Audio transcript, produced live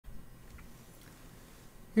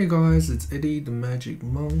Hey guys, it's Eddie the Magic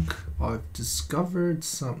Monk. I've discovered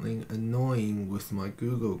something annoying with my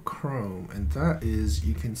Google Chrome, and that is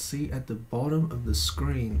you can see at the bottom of the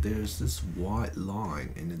screen there's this white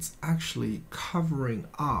line, and it's actually covering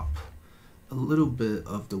up a little bit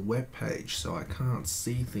of the web page, so I can't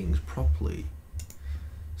see things properly.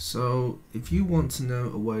 So if you want to know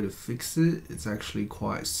a way to fix it, it's actually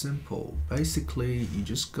quite simple. Basically, you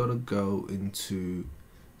just gotta go into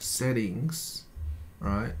settings,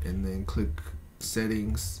 right, and then click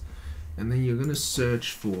settings, and then you're going to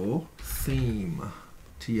search for theme,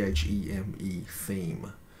 theme,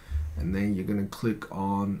 theme, and then you're going to click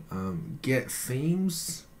on get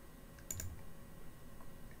themes,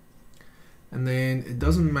 and then it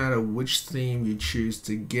doesn't matter which theme you choose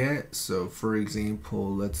to get. So for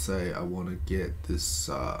example, let's say I want to get this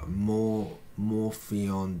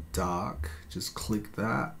Morpheon dark. Just click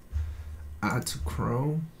that, add to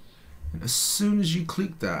Chrome, and as soon as you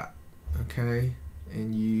click that, okay,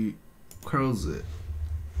 and you close it,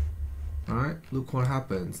 alright, look what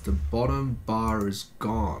happens. The bottom bar is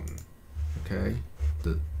gone, okay,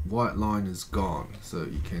 the white line is gone, so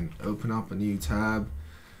you can open up a new tab.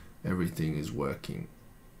 Everything is working.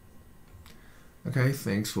 Okay,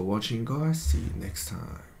 thanks for watching guys, see you next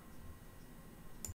time.